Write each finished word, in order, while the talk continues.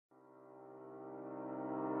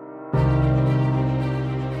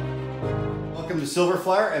to Silver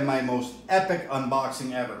Flyer and my most epic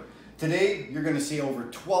unboxing ever. Today, you're going to see over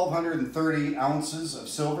 1,230 ounces of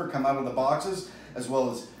silver come out of the boxes, as well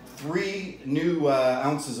as 3 new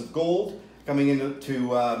ounces of gold coming into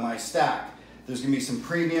my stack. There's going to be some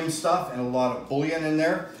premium stuff and a lot of bullion in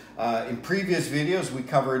there. In previous videos, we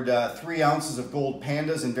covered 3 ounces of gold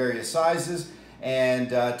pandas in various sizes and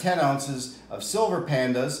 10 ounces of silver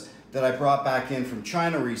pandas that I brought back in from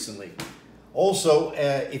China recently. Also,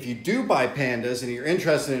 if you do buy pandas and you're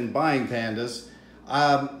interested in buying pandas,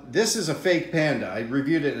 this is a fake panda. I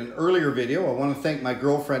reviewed it in an earlier video. I want to thank my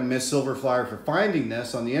girlfriend, Miss Silver Flyer, for finding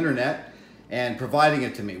this on the internet and providing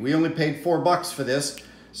it to me. We only paid $4 for this,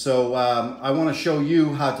 so I want to show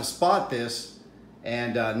you how to spot this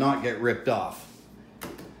and not get ripped off.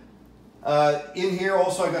 In here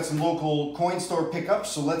also I got some local coin store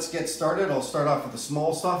pickups, so let's get started. I'll start off with the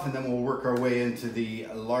small stuff and then we'll work our way into the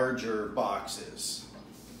larger boxes.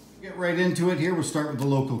 Get right into it here. We'll start with the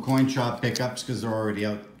local coin shop pickups because they're already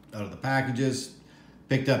out of the packages.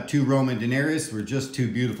 Picked up 2 Roman denarius. They're just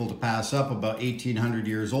too beautiful to pass up, about 1,800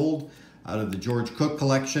 years old, out of the George Cook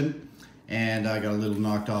collection. And I got a little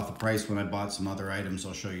knocked off the price when I bought some other items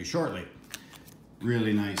I'll show you shortly.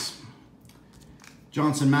 Really nice.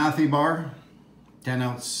 Johnson Matthey bar, 10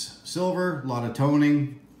 ounce silver, a lot of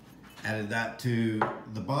toning. Added that to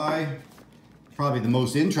the buy. Probably the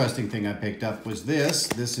most interesting thing I picked up was this.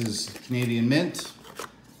 This is Canadian Mint.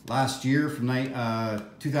 Last year from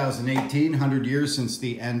 2018, 100 years since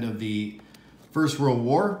the end of the First World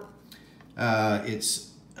War.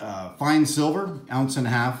 It's fine silver, 1.5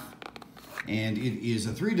 ounces, and it is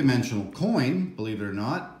a 3-dimensional coin, believe it or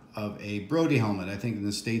not, of a Brody helmet. I think in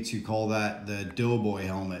the States you call that the Doughboy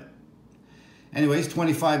helmet. Anyways,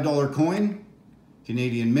 $25 coin,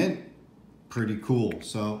 Canadian Mint, pretty cool.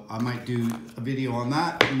 So I might do a video on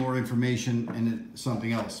that, more information and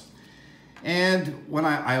something else. And when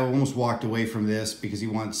I almost walked away from this because he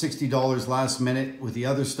wanted $60 last minute with the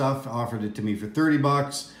other stuff, offered it to me for 30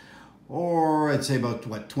 bucks, or I'd say about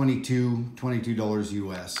what, $22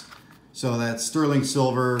 US. So that's sterling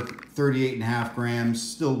silver, 38.5 grams,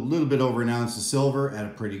 still a little bit over 1 ounce of silver at a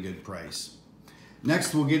pretty good price.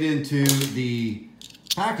 Next, we'll get into the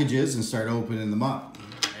packages and start opening them up.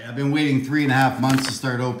 I've been waiting 3.5 months to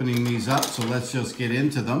start opening these up, so let's just get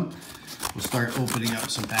into them. We'll start opening up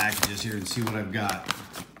some packages here and see what I've got.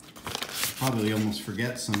 Probably almost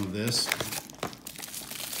forget some of this.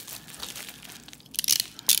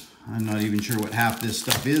 I'm not even sure what half this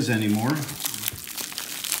stuff is anymore.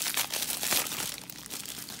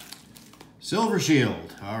 Silver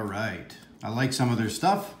Shield, all right. I like some of their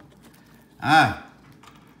stuff.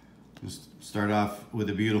 Let's start off with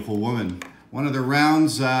a beautiful woman. One of the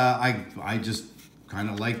rounds, I just kind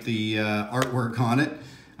of like the artwork on it.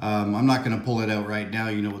 I'm not gonna pull it out right now.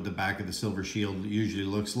 You know what the back of the Silver Shield usually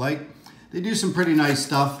looks like. They do some pretty nice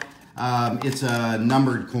stuff. It's a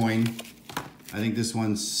numbered coin. I think this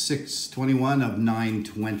one's 621 of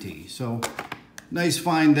 920. So nice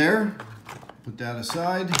find there. Put that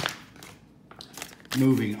aside.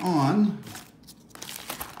 Moving on.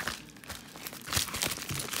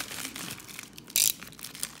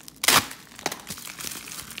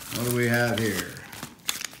 What do we have here?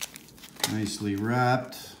 Nicely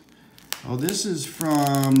wrapped. Oh, this is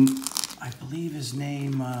from, I believe his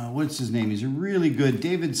name, what's his name? He's a really good,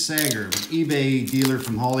 David Sager, an eBay dealer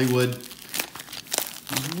from Hollywood.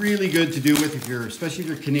 He's really good to do with if you're, especially if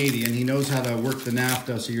you're Canadian. He knows how to work the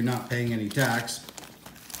NAFTA so you're not paying any tax.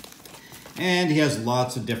 And he has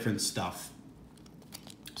lots of different stuff.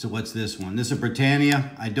 So what's this one? This is a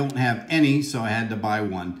Britannia. I don't have any, so I had to buy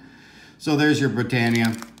one. So there's your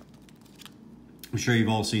Britannia. I'm sure you've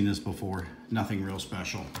all seen this before. Nothing real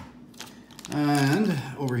special. And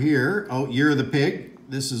over here, oh, Year of the Pig.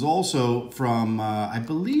 This is also from, I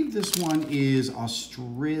believe this one is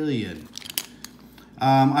Australian.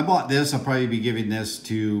 I bought this. I'll probably be giving this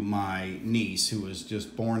to my niece who was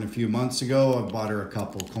just born a few months ago. I bought her a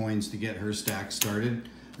couple coins to get her stack started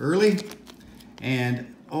early.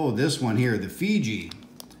 And, oh, this one here, the Fiji,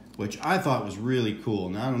 which I thought was really cool.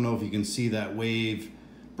 Now, I don't know if you can see that wave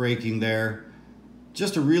breaking there.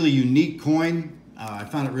 Just a really unique coin. I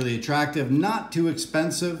found it really attractive, not too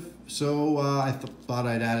expensive. So I thought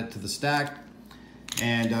I'd add it to the stack.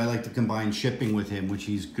 And I like to combine shipping with him, which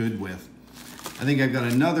he's good with. I think I've got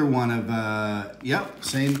another one of, yep,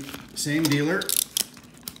 same dealer.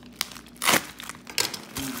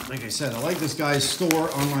 Like I said, I like this guy's store,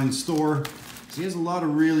 online store. He has a lot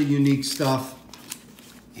of really unique stuff,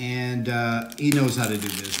 and he knows how to do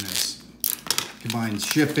business. Combines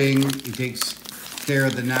shipping, he takes care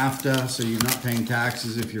of the NAFTA, so you're not paying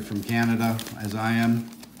taxes if you're from Canada, as I am.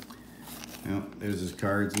 Oh, there's his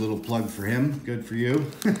cards. A little plug for him. Good for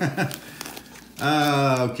you.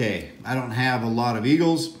 Okay, I don't have a lot of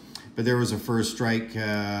Eagles, but there was a First Strike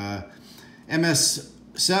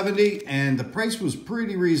MS70, and the price was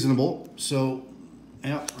pretty reasonable. So,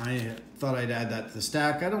 yeah, I thought I'd add that to the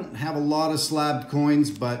stack. I don't have a lot of slabbed coins,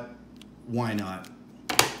 but why not?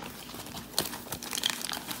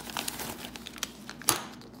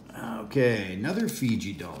 Okay, another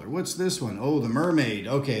Fiji dollar. What's this one? Oh, the mermaid.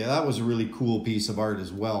 Okay, that was a really cool piece of art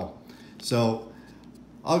as well. So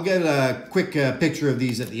I'll get a quick picture of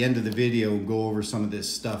these at the end of the video and go over some of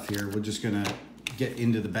this stuff here. We're just gonna get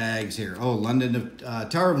into the bags here. Oh, London,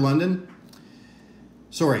 Tower of London.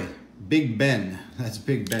 Sorry, Big Ben. That's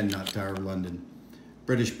Big Ben, not Tower of London.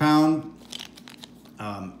 British pound.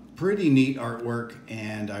 Pretty neat artwork,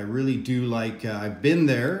 and I really do like, I've been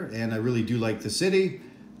there, and I really do like the city.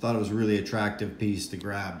 Thought it was a really attractive piece to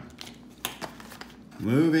grab.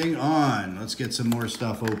 Moving on, let's get some more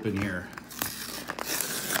stuff open here.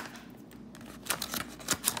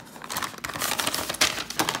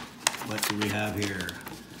 What do we have here?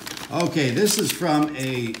 Okay, this is from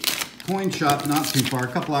a coin shop not too far, a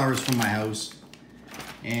couple hours from my house.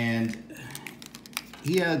 And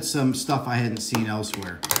he had some stuff I hadn't seen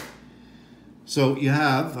elsewhere. So you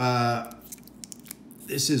have,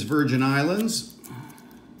 this is Virgin Islands.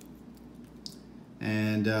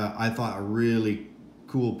 And I thought a really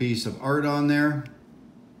cool piece of art on there.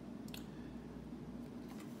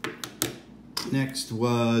 Next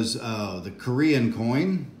was the Korean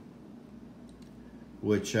coin,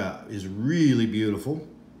 which is really beautiful.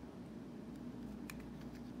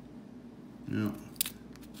 You know,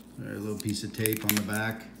 a little piece of tape on the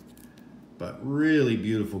back, but really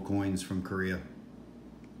beautiful coins from Korea.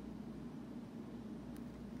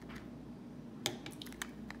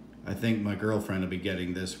 I think my girlfriend will be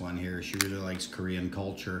getting this one here. She really likes Korean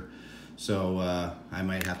culture. So I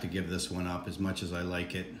might have to give this one up as much as I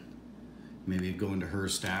like it. Maybe go into her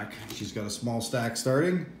stack. She's got a small stack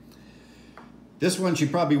starting. This one she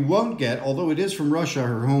probably won't get, although it is from Russia,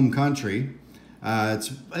 her home country. I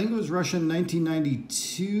think it was Russia in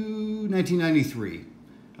 1992, 1993.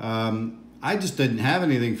 I just didn't have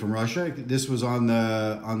anything from Russia. This was on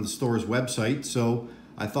the store's website, so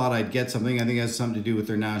I thought I'd get something. I think it has something to do with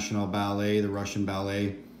their national ballet, the Russian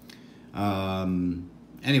ballet.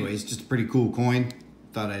 Anyways, just a pretty cool coin.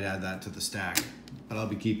 Thought I'd add that to the stack, but I'll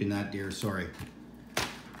be keeping that, dear. Sorry.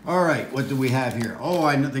 All right, what do we have here? Oh,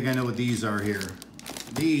 I think I know what these are here.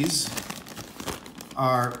 These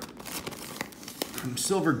are from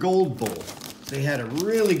Silver Gold Bowl. They had a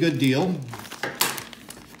really good deal.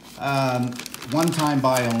 One-time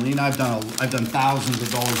buy only, and I've done thousands of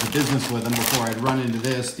dollars of business with them before I'd run into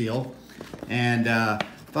this deal, and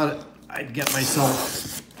thought I'd get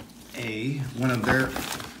myself one of their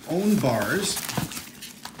own bars.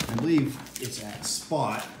 I believe it's at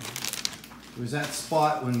Spot. It was at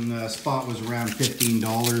Spot when Spot was around $15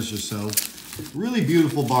 or so. Really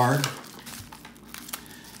beautiful bar.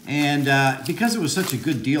 And because it was such a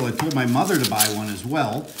good deal, I told my mother to buy one as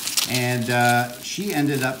well. And she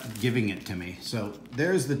ended up giving it to me. So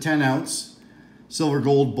there's the 10-ounce Silver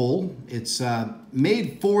Gold Bowl. It's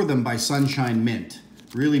made for them by Sunshine Mint.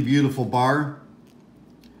 Really beautiful bar.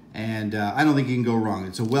 And I don't think you can go wrong.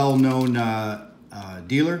 It's a well-known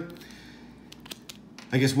dealer.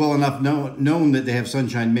 I guess well enough known that they have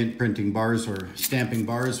Sunshine Mint printing bars or stamping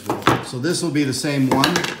bars. So this will be the same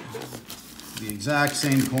one. The exact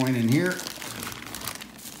same coin in here.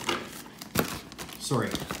 Sorry,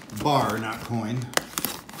 bar, not coin.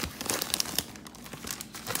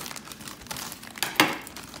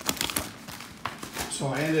 So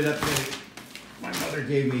I ended up getting, my mother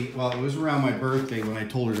gave me, well, it was around my birthday when I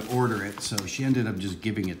told her to order it, so she ended up just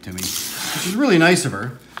giving it to me, which is really nice of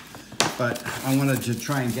her. But I wanted to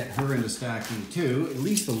try and get her into stacking too, at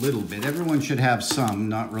least a little bit. Everyone should have some,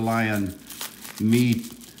 not rely on me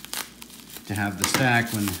to have the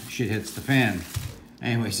stack when shit hits the fan.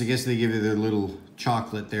 Anyways, I guess they give you their little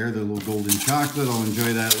chocolate there, their little golden chocolate. I'll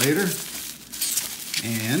enjoy that later.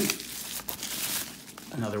 And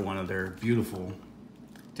another one of their beautiful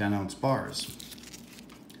 10-ounce bars.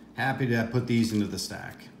 Happy to put these into the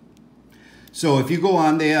stack. So if you go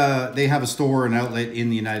on, they have a store, an outlet in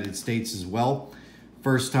the United States as well.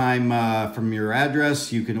 First time from your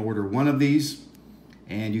address, you can order one of these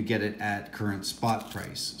and you get it at current spot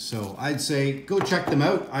price. So I'd say go check them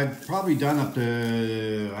out. I've probably done up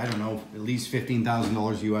to, I don't know, at least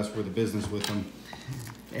 $15,000 US worth of business with them.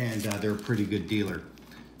 And they're a pretty good dealer.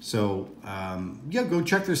 So yeah, go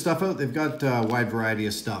check their stuff out. They've got a wide variety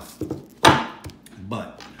of stuff.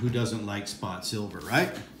 But who doesn't like spot silver,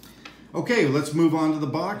 right? Okay, let's move on to the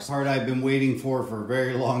box. Part I've been waiting for a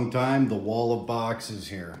very long time, the wall of boxes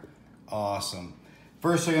here. Awesome.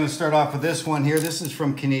 First, we're going to start off with this one here. This is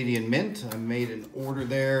from Canadian Mint. I made an order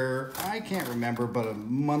there, I can't remember, but a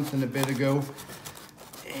month and a bit ago.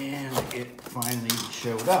 And it finally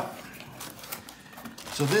showed up.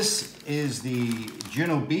 So this is the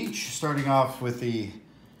Juno Beach, starting off with the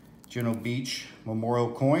Juno Beach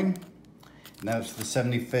Memorial Coin. And that's the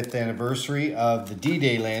 75th anniversary of the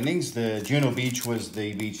D-Day landings. The Juno Beach was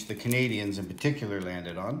the beach the Canadians in particular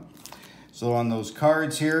landed on. So on those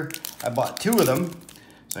cards here, I bought 2 of them.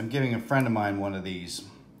 So I'm giving a friend of mine one of these.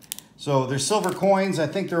 So they're silver coins. I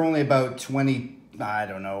think they're only about 20, I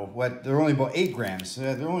don't know what, they're only about 8 grams.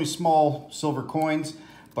 They're only small silver coins,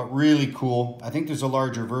 but really cool. I think there's a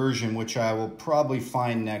larger version, which I will probably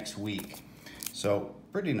find next week. So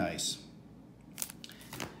pretty nice.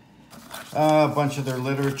 A bunch of their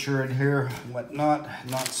literature in here, whatnot,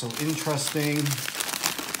 not so interesting. And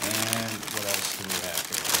what else do we have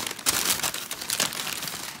here?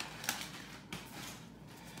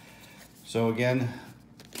 So again,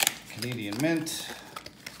 Canadian Mint.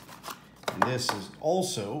 And this is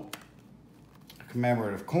also a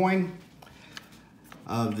commemorative coin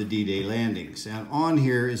of the D-Day landings. And on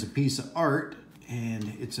here is a piece of art,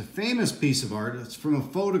 and it's a famous piece of art. It's from a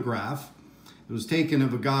photograph. It was taken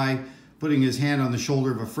of a guy putting his hand on the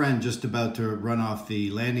shoulder of a friend just about to run off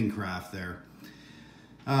the landing craft there.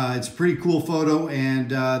 It's a pretty cool photo,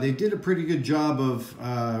 and they did a pretty good job of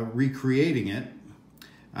recreating it.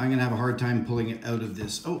 I'm gonna have a hard time pulling it out of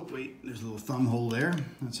this. Oh, wait, there's a little thumb hole there.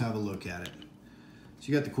 Let's have a look at it. So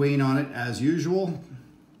you got the Queen on it as usual.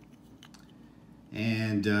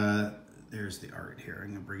 And there's the art here.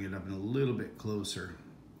 I'm gonna bring it up in a little bit closer.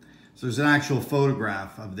 So there's an actual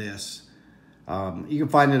photograph of this. You can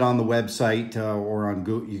find it on the website or on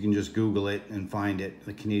Google. You can just Google it and find it,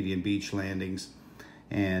 the Canadian Beach landings.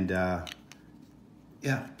 And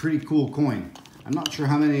yeah, pretty cool coin. I'm not sure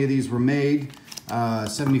how many of these were made.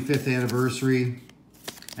 75th anniversary.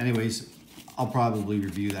 Anyways, I'll probably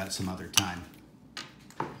review that some other time.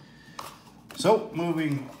 So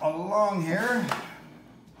moving along here,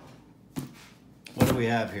 what do we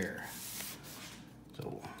have here?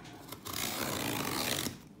 So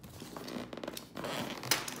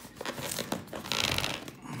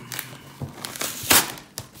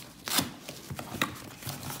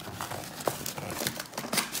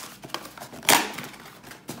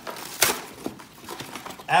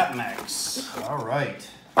Apmex, all right.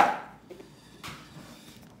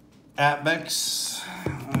 Apmex,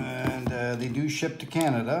 and they do ship to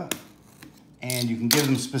Canada, and you can give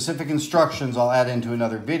them specific instructions. I'll add into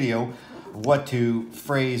another video what to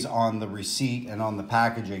phrase on the receipt and on the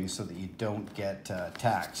packaging so that you don't get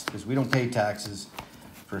taxed, because we don't pay taxes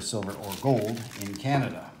for silver or gold in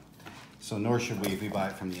Canada. So nor should we if we buy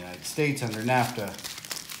it from the United States under NAFTA.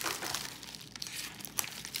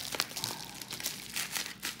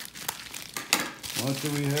 What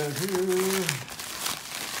do we have here?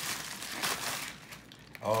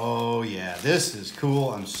 Oh yeah, this is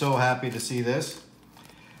cool. I'm so happy to see this.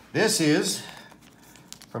 This is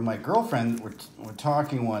from my girlfriend. We're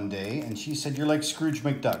talking one day, and she said, "You're like Scrooge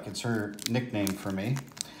McDuck." It's her nickname for me.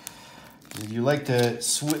 You like to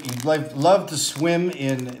love to swim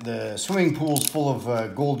in the swimming pools full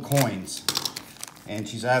of gold coins. And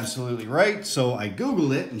she's absolutely right. So I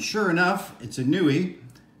Googled it, and sure enough, it's a newie,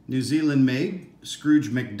 New Zealand made. Scrooge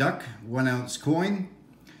McDuck 1 ounce coin,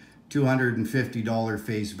 $250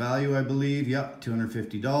 face value, I believe. Yep,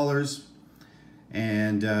 $250.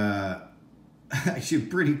 And actually a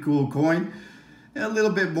pretty cool coin. A little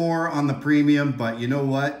bit more on the premium, but you know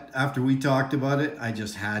what? After we talked about it, I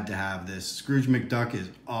just had to have this. Scrooge McDuck is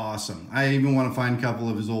awesome. I even want to find a couple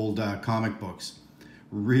of his old comic books.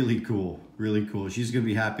 Really cool, really cool. She's gonna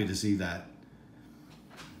be happy to see that.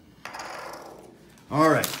 All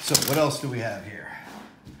right, so what else do we have here?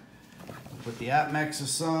 Put the Apmex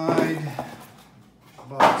aside.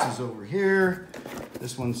 Box is over here.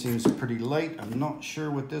 This one seems pretty light. I'm not sure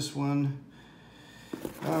what this one.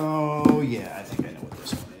 Oh yeah, I think I know what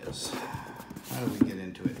this one is. How do we get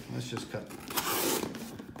into it? Let's just cut.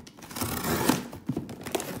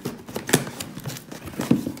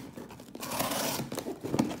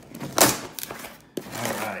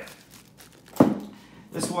 All right.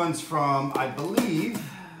 This one's from, I believe,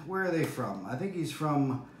 where are they from? I think he's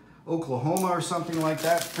from Oklahoma or something like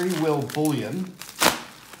that. Free Will Bullion.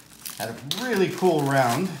 Had a really cool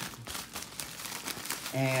round.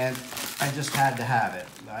 And I just had to have it.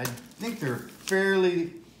 I think they're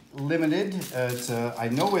fairly limited. I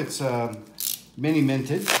know it's mini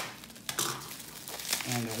minted.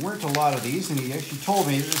 And there weren't a lot of these, and he actually told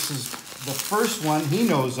me this is the first one he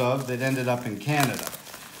knows of that ended up in Canada.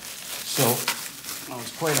 So I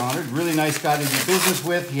was quite honored. Really nice guy to do business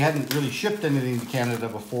with. He hadn't really shipped anything to Canada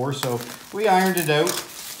before, so we ironed it out.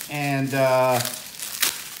 And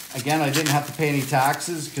again, I didn't have to pay any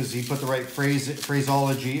taxes because he put the right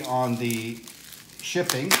phraseology on the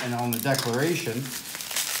shipping and on the declaration.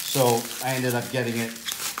 So I ended up getting it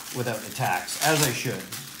without the tax, as I should.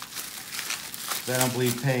 I don't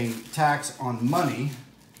believe paying tax on money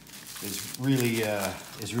is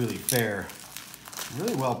really fair.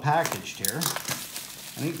 Really well packaged here.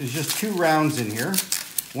 I think there's just 2 rounds in here.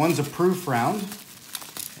 One's a proof round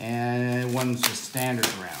and one's a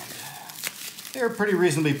standard round. They're pretty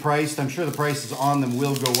reasonably priced. I'm sure the prices on them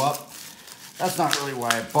will go up. That's not really why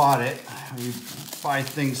I bought it. You buy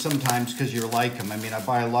things sometimes because you like them. I mean, I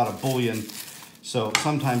buy a lot of bullion, so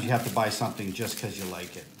sometimes you have to buy something just because you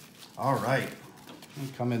like it. All right.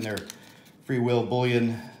 Come in their free will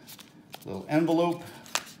bullion little envelope.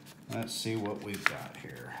 Let's see what we've got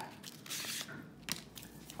here.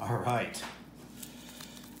 All right.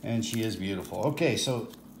 And she is beautiful. Okay, so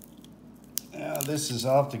this is,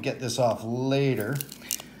 I'll have to get this off later.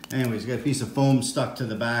 Anyways, got a piece of foam stuck to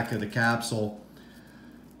the back of the capsule.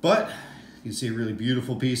 But you can see a really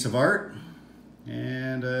beautiful piece of art.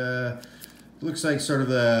 And looks like sort of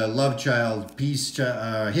the love child piece,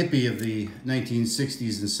 hippie of the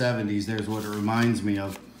 1960s and 70s. There's what it reminds me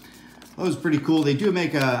of. That was pretty cool. They do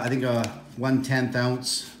make I think a 1/10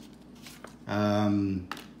 ounce.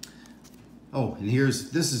 Oh, and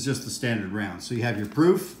this is just the standard round. So you have your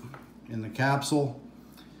proof in the capsule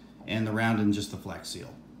and the round in just the Flex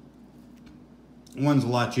Seal. One's a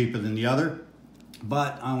lot cheaper than the other,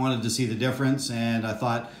 but I wanted to see the difference, and I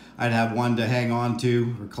thought I'd have one to hang on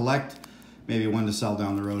to or collect, maybe one to sell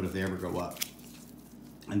down the road if they ever go up.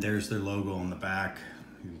 And there's their logo on the back,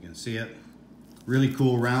 if you can see it. Really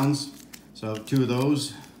cool rounds. So 2 of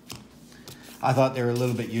those. I thought they were a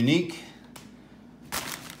little bit unique.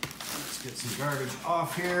 Let's get some garbage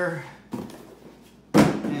off here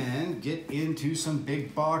and get into some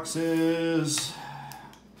big boxes.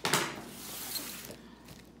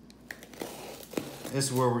 This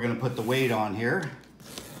is where we're going to put the weight on here.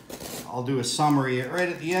 I'll do a summary right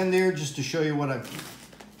at the end there just to show you what I've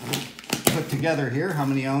put together here, how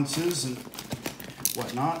many ounces and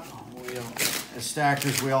whatnot. As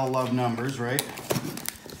stackers, we all love numbers, right?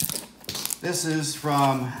 This is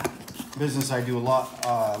from business I do a lot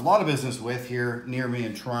of business with here near me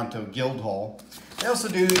in Toronto, Guildhall. They also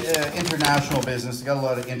do international business. They got a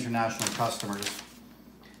lot of international customers.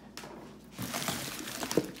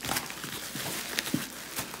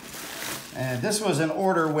 And this was an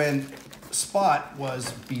order when spot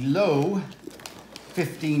was below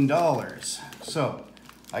 $15. So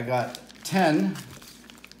I got 10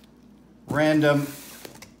 random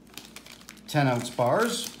 10-ounce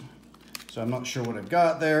bars. So I'm not sure what I've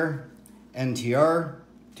got there. NTR,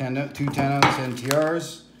 2 10-ounce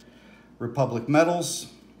NTRs, Republic Metals.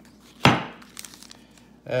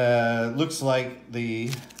 Looks like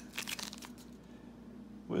the,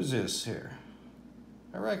 what is this here?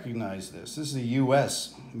 I recognize this. This is a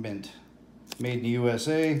US mint, made in the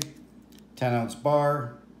USA, 10-ounce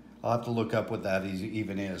bar. I'll have to look up what that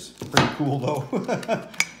even is. Pretty cool though.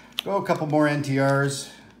 Go a couple more NTRs.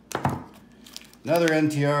 Another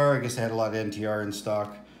NTR. I guess I had a lot of NTR in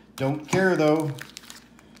stock. Don't care though.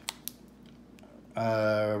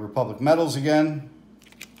 Republic Metals again.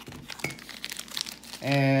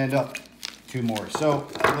 And 2 more. So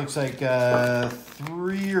it looks like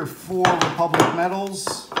 3 or 4 Republic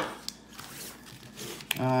Metals.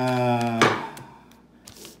 5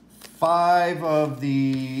 of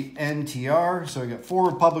the NTR. So I got 4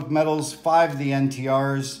 Republic Metals, 5 of the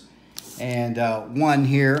NTRs, and 1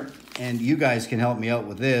 here. And you guys can help me out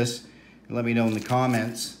with this. Let me know in the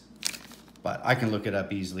comments. But I can look it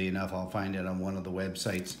up easily enough. I'll find it on one of the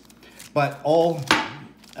websites. But all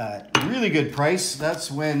really good price. That's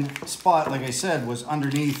when spot, like I said, was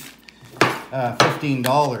underneath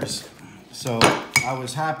 $15. So I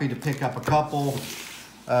was happy to pick up a couple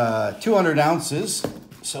 200 ounces.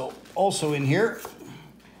 So also in here,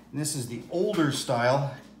 and this is the older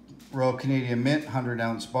style Royal Canadian Mint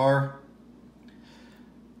 100-ounce bar.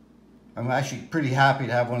 I'm actually pretty happy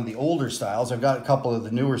to have one of the older styles. I've got a couple of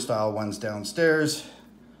the newer style ones downstairs.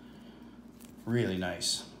 Really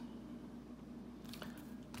nice.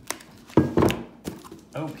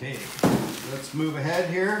 Okay, let's move ahead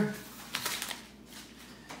here.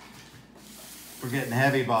 We're getting a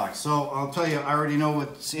heavy box. So I'll tell you, I already know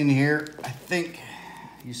what's in here. I think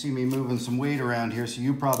you see me moving some weight around here, so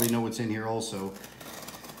you probably know what's in here also.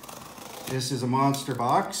 This is a monster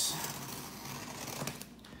box.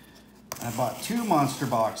 I bought 2 monster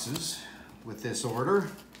boxes with this order,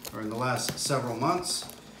 or in the last several months.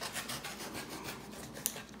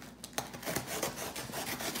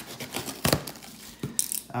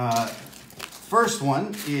 First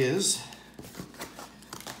one is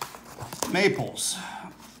maples.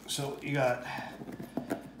 So you got,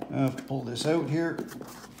 pull this out here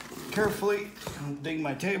carefully, dig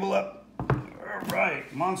my table up. All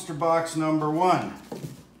right, monster box number 1.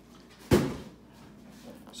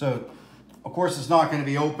 So, of course, it's not going to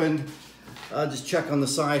be opened. Just check on the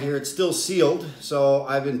side here. It's still sealed, so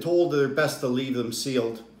I've been told they're best to leave them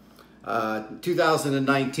sealed.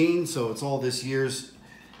 2019, so it's all this year's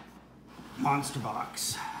monster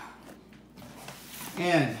box.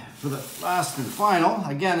 And for the last and final,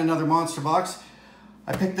 again, another monster box.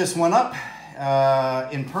 I picked this one up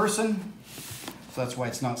in person, so that's why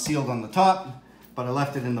it's not sealed on the top, but I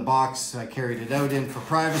left it in the box I carried it out in for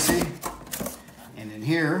privacy. And in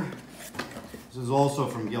here, this is also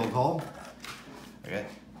from Guildhall. I got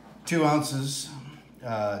 2 ounces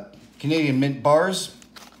Canadian mint bars,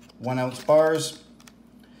 1 ounce bars.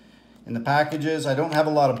 In the packages, I don't have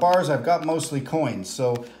a lot of bars, I've got mostly coins.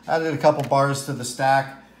 So I added a couple bars to the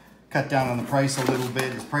stack, cut down on the price a little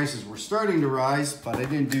bit. As prices were starting to rise, but I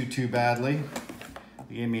didn't do too badly.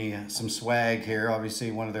 They gave me some swag here,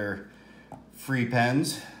 obviously one of their free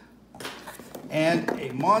pens. And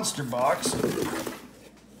a monster box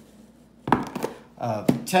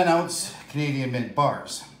of 10 ounce Canadian mint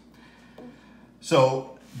bars.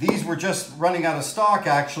 So these were just running out of stock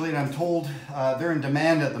actually, and I'm told they're in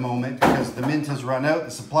demand at the moment because the mint has run out,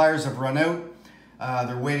 the suppliers have run out.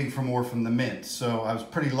 They're waiting for more from the mint. So I was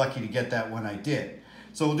pretty lucky to get that when I did.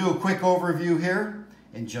 So we'll do a quick overview here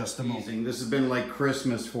in just a moment. This has been like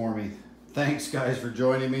Christmas for me. Thanks guys for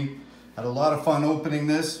joining me. Had a lot of fun opening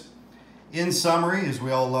this. In summary, as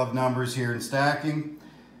we all love numbers here in stacking,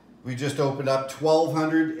 we just opened up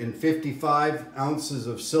 1,255 ounces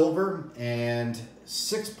of silver and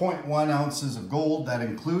 6.1 ounces of gold. That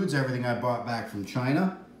includes everything I brought back from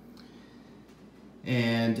China.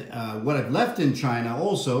 And what I've left in China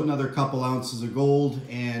also, another couple ounces of gold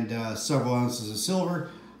and several ounces of silver.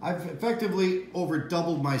 I've effectively over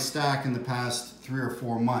doubled my stack in the past 3 or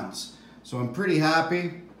 4 months. So I'm pretty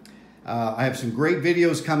happy. I have some great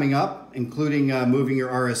videos coming up, including moving your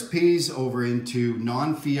RSPs over into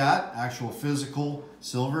non-fiat, actual physical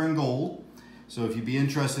silver and gold. So if you'd be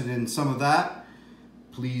interested in some of that,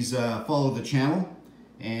 please follow the channel,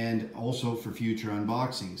 and also for future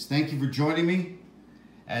unboxings. Thank you for joining me.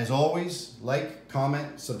 As always, like,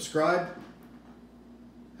 comment, subscribe.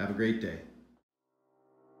 Have a great day.